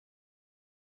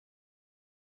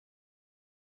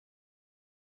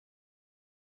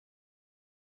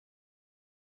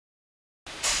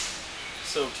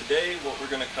So today what we're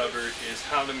going to cover is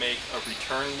how to make a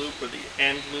return loop or the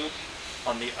end loop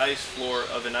on the ice floor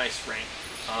of an ice rink.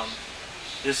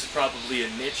 This is probably a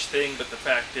niche thing, but the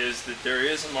fact is that there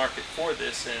is a market for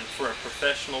this, and for a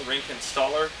professional rink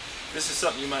installer, this is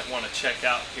something you might want to check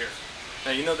out here.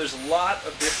 Now, you know, there's a lot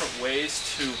of different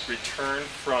ways to return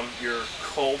from your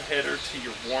cold header to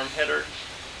your warm header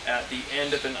at the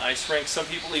end of an ice rink. Some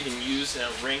people even use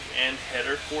a rink end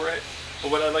header for it. But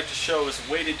what I'd like to show is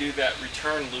a way to do that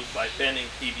return loop by bending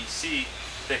PVC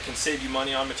that can save you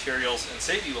money on materials and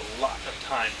save you a lot of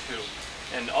time too.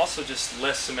 And also just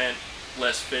less cement,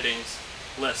 less fittings,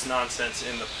 less nonsense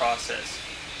in the process.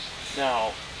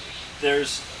 Now,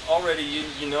 there's already,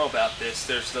 you know about this,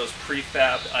 there's those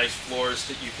prefabbed ice floors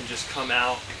that you can just come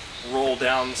out, roll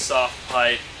down the soft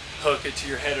pipe, hook it to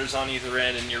your headers on either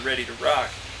end, and you're ready to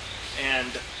rock. And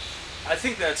I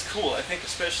think that's cool. I think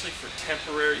especially for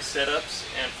temporary setups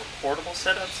and for portable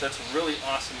setups, that's a really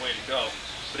awesome way to go.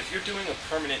 But if you're doing a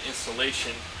permanent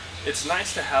installation, it's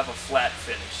nice to have a flat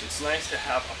finish. It's nice to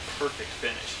have a perfect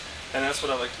finish. And that's what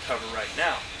I like to cover right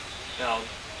now. Now,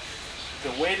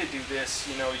 the way to do this,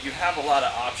 you know, you have a lot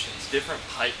of options. Different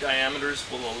pipe diameters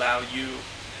will allow you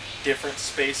different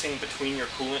spacing between your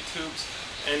coolant tubes.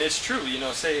 And it's true, you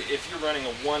know, say if you're running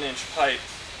a 1-inch pipe,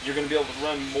 you're going to be able to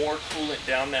run more coolant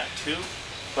down that tube,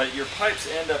 but your pipes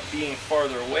end up being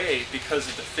farther away because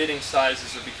of the fitting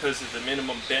sizes or because of the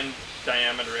minimum bend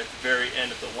diameter at the very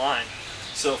end of the line.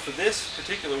 So for this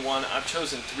particular one, I've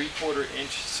chosen 3/4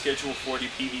 inch Schedule 40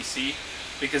 PVC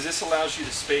because this allows you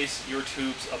to space your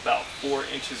tubes about 4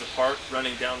 inches apart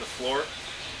running down the floor.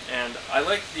 And I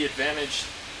like the advantage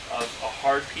of a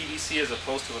hard PVC as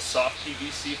opposed to a soft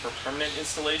PVC for permanent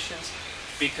installations,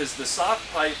 because the soft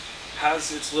pipe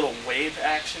has its little wave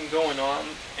action going on,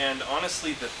 and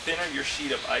honestly, the thinner your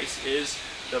sheet of ice is,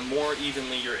 the more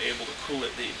evenly you're able to cool it,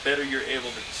 the better you're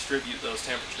able to distribute those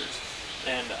temperatures.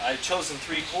 And I've chosen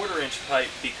 3/4 inch pipe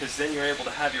because then you're able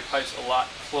to have your pipes a lot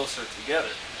closer together,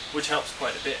 which helps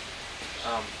quite a bit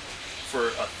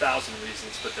for 1,000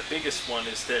 reasons. But the biggest one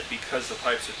is that because the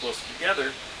pipes are closer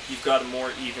together, you've got a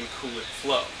more even coolant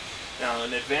flow. Now,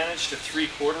 an advantage to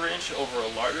 3/4 inch over a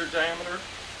larger diameter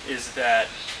is that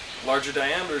larger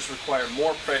diameters require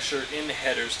more pressure in the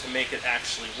headers to make it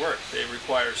actually work. They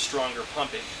require stronger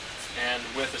pumping. And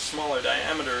with a smaller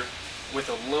diameter, with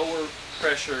a lower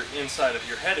pressure inside of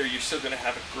your header, you're still going to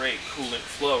have a great coolant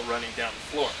flow running down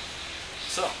the floor.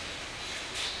 So,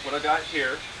 what I got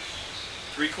here,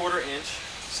 3/4 inch,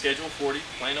 Schedule 40,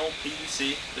 plain old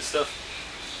PVC. This stuff,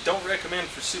 don't recommend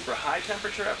for super high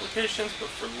temperature applications, but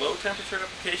for low temperature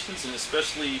applications, and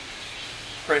especially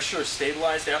pressure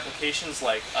stabilized applications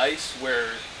like ice,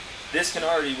 where this can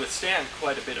already withstand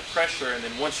quite a bit of pressure, and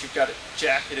then once you've got it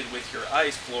jacketed with your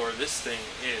ice floor, this thing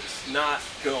is not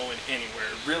going anywhere.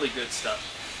 Really good stuff.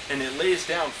 And it lays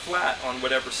down flat on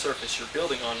whatever surface you're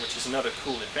building on, which is another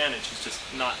cool advantage, is just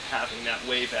not having that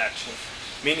wave action,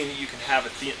 meaning that you can have a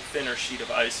thinner sheet of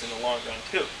ice in the long run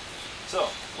too. So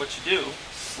what you do,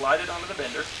 slide it onto the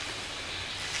bender,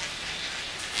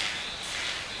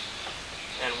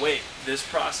 and wait. This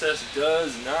process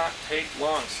does not take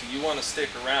long, so you want to stick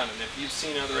around. And if you've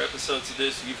seen other episodes of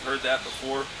this, you've heard that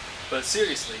before. But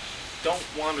seriously, don't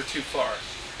wander too far.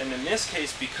 And in this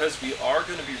case, because we are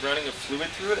going to be running a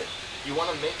fluid through it, you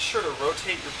want to make sure to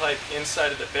rotate your pipe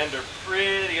inside of the bender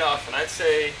pretty often. I'd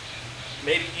say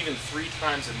maybe even 3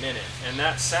 times a minute. And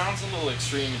that sounds a little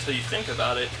extreme until you think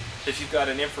about it. If you've got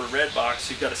an infrared box,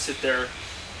 you've got to sit there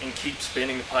and keep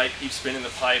spinning the pipe,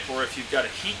 or if you've got a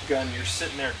heat gun, you're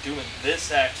sitting there doing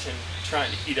this action, trying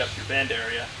to heat up your bend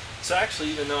area. So actually,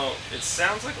 even though it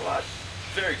sounds like a lot,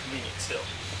 very convenient still.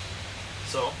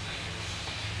 So,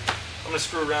 I'm going to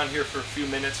screw around here for a few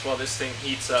minutes while this thing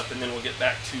heats up, and then we'll get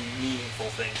back to meaningful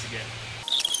things again.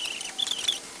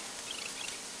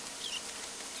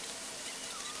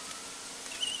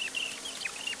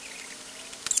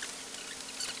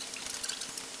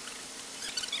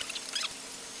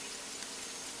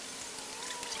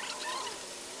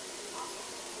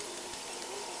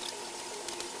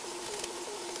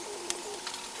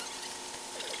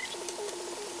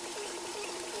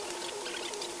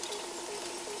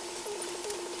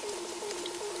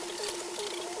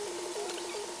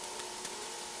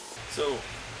 So,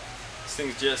 this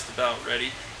thing's just about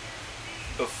ready.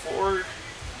 Before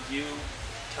you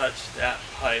touch that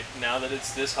pipe, now that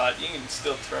it's this hot, you can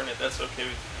still turn it, that's okay.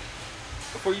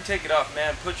 Before you take it off,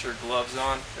 man, put your gloves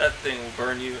on. That thing will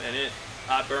burn you, and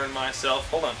I burned myself.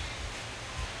 Hold on.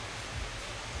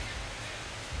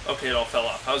 Okay, it all fell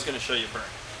off. I was going to show you burn.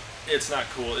 It's not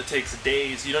cool. It takes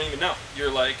days. You don't even know. You're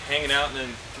like hanging out, and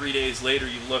then 3 days later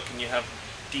you look and you have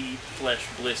deep flesh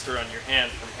blister on your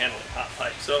hand from handling hot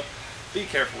pipe. So be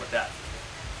careful with that.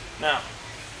 Now,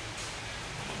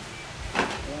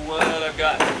 what I've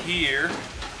got here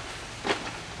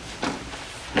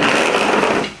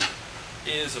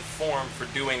is a form for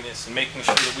doing this and making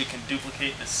sure that we can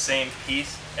duplicate the same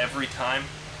piece every time.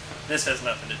 This has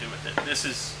nothing to do with it. This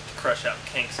is to crush out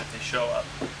kinks if they show up.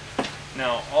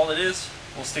 Now, all it is,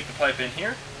 we'll stick the pipe in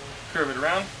here, curve it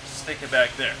around, stick it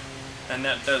back there, and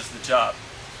that does the job.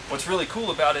 What's really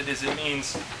cool about it is it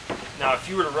means, now if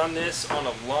you were to run this on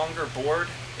a longer board,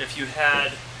 if you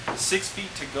had 6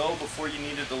 feet to go before you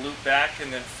needed to loop back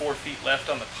and then 4 feet left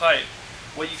on the pipe,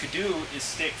 what you could do is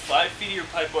stick 5 feet of your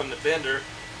pipe on the bender,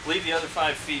 leave the other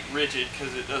 5 feet rigid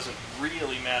because it doesn't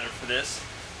really matter for this,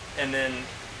 and then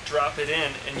drop it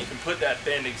in, and you can put that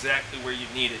bend exactly where you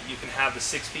need it. You can have the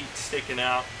 6 feet sticking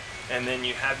out, and then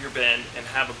you have your bend and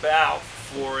have about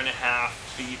 4.5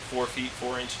 feet, 4 feet,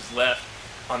 4 inches left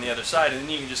on the other side, and then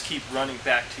you can just keep running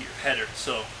back to your header.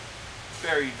 So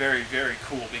very, very, very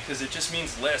cool, because it just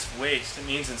means less waste. It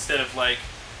means instead of like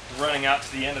running out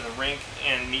to the end of the rink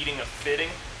and needing a fitting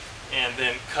and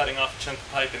then cutting off a chunk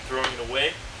of pipe and throwing it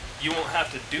away, you won't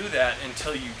have to do that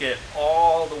until you get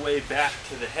all the way back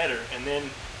to the header, and then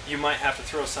you might have to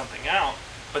throw something out.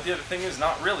 But the other thing is,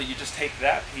 not really. You just take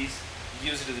that piece,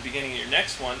 use it at the beginning of your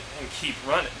next one, and keep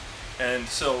running. And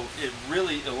so it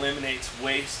really eliminates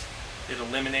waste, it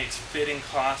eliminates fitting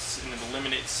costs, and it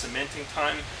eliminates cementing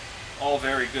time. All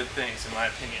very good things in my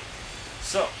opinion.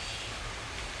 So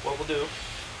what we'll do,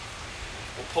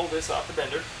 we'll pull this off the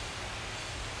bender.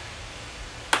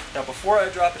 Now before I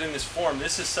drop it in this form,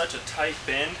 this is such a tight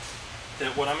bend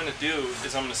that what I'm going to do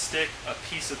is I'm going to stick a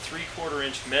piece of 3/4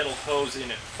 inch metal hose in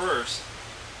it first,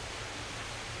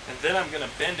 and then I'm going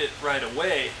to bend it right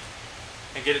away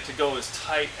and get it to go as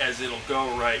tight as it'll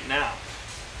go right now.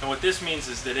 And what this means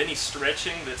is that any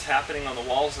stretching that's happening on the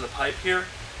walls of the pipe here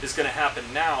is going to happen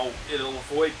now. It'll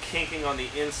avoid kinking on the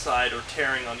inside or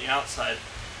tearing on the outside.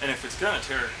 And if it's going to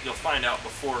tear, you'll find out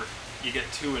before you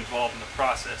get too involved in the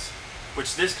process.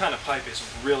 Which this kind of pipe is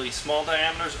really small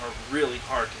diameters are really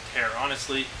hard to tear.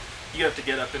 Honestly, you have to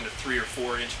get up into 3 or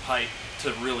 4 inch pipe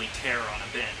to really tear on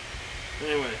a bend.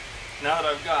 Anyway, now that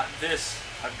I've got this,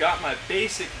 I've got my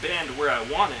basic bend where I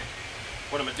want it.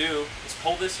 What I'm going to do is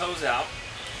pull this hose out,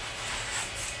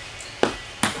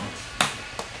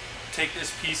 take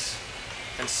this piece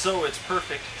and sew it's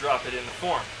perfect, drop it in the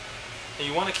form. And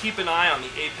you want to keep an eye on the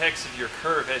apex of your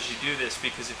curve as you do this,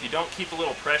 because if you don't keep a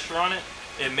little pressure on it,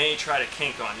 it may try to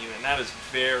kink on you, and that is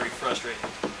very frustrating.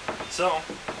 So,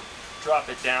 drop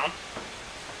it down.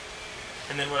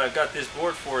 And then what I've got this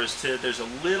board for is there's a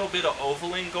little bit of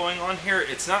ovaling going on here.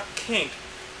 It's not kinked,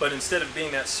 but instead of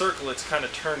being that circle, it's kind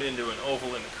of turned into an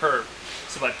oval in the curve.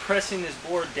 So by pressing this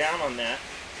board down on that,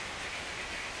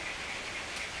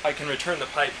 I can return the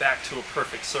pipe back to a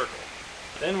perfect circle.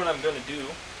 Then what I'm going to do,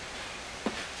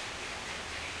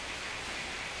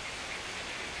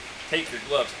 take your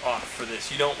gloves off for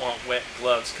this. You don't want wet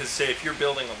gloves, because say if you're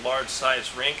building a large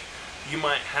size rink, you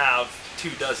might have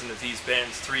 2 dozen of these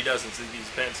bends, 3 dozens of these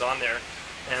bends on there,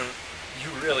 and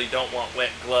you really don't want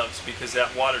wet gloves, because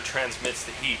that water transmits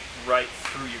the heat right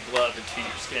through your glove into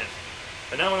your skin.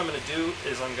 But now what I'm going to do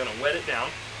is I'm going to wet it down.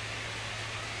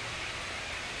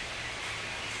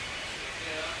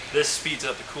 This speeds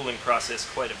up the cooling process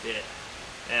quite a bit,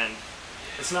 and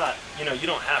it's not, you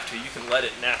don't have to. You can let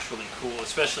it naturally cool,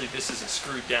 especially this is a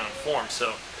screwed down form.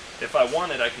 So if I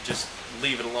wanted, I could just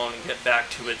leave it alone and get back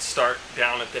to it, start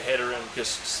down at the header and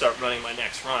just start running my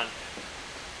next run.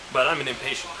 But I'm an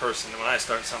impatient person, and when I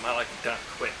start something, I like it done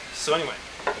quick. So anyway,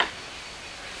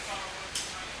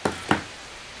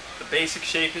 the basic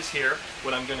shape is here.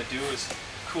 What I'm going to do is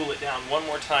cool it down one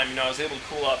more time. I was able to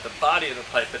cool off the body of the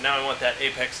pipe, but now I want that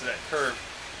apex of that curve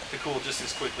to cool just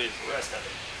as quickly as the rest of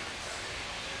it.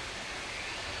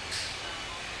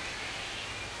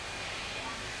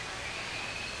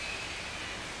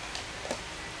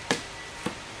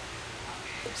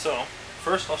 So,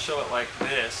 first I'll show it like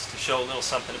this to show a little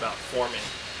something about forming.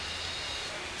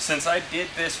 Since I did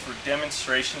this for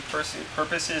demonstration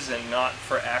purposes and not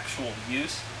for actual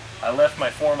use, I left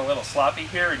my form a little sloppy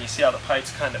here, and you see how the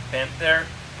pipe's kind of bent there?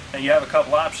 And you have a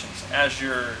couple options. As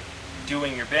you're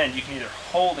doing your bend, you can either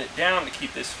hold it down to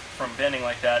keep this from bending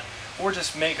like that, or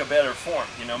just make a better form.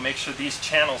 Make sure these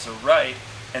channels are right,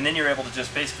 and then you're able to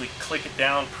just basically click it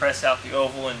down, press out the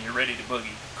oval, and you're ready to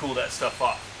boogie. Cool that stuff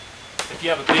off. If you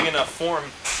have a big enough form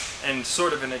and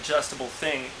sort of an adjustable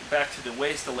thing, back to the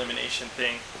waste elimination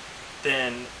thing,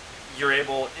 then you're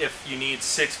able, if you need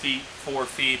 6 feet, 4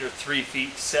 feet, or 3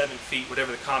 feet, 7 feet,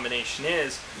 whatever the combination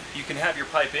is, you can have your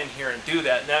pipe in here and do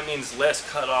that. And that means less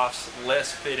cutoffs,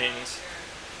 less fittings,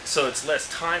 so it's less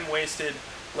time wasted,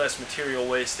 less material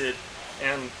wasted,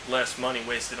 and less money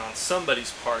wasted on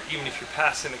somebody's part. Even if you're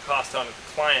passing the cost on to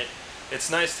the client,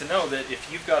 it's nice to know that if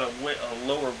you've got a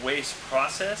lower waste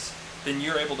process, then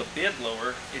you're able to bid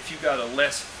lower. If you've got a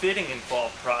less fitting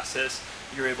involved process,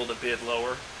 you're able to bid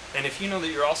lower. And if you know that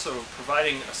you're also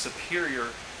providing a superior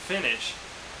finish,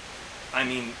 I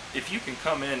mean, if you can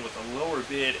come in with a lower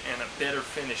bid and a better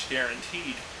finish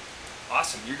guaranteed,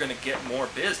 awesome, you're going to get more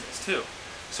business too.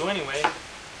 So anyway,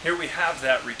 here we have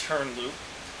that return loop.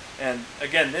 And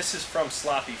again, this is from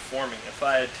sloppy forming. If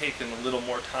I had taken a little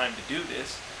more time to do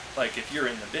this, like if you're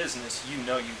in the business, you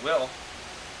know you will,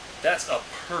 that's a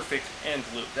perfect end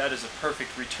loop. That is a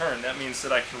perfect return. That means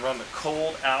that I can run the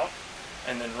cold out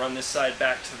and then run this side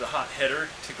back to the hot header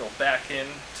to go back in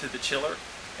to the chiller.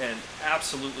 And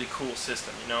absolutely cool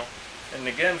system, you know. And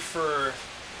again, for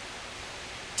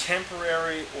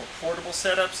temporary or portable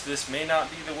setups, this may not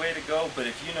be the way to go, but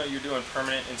if you know you're doing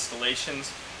permanent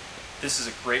installations, this is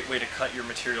a great way to cut your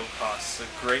material costs,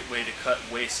 a great way to cut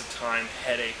waste of time,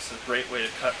 headaches, a great way to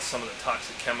cut some of the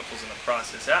toxic chemicals in the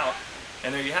process out,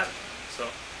 and there you have it. So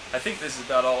I think this is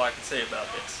about all I can say about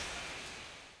this.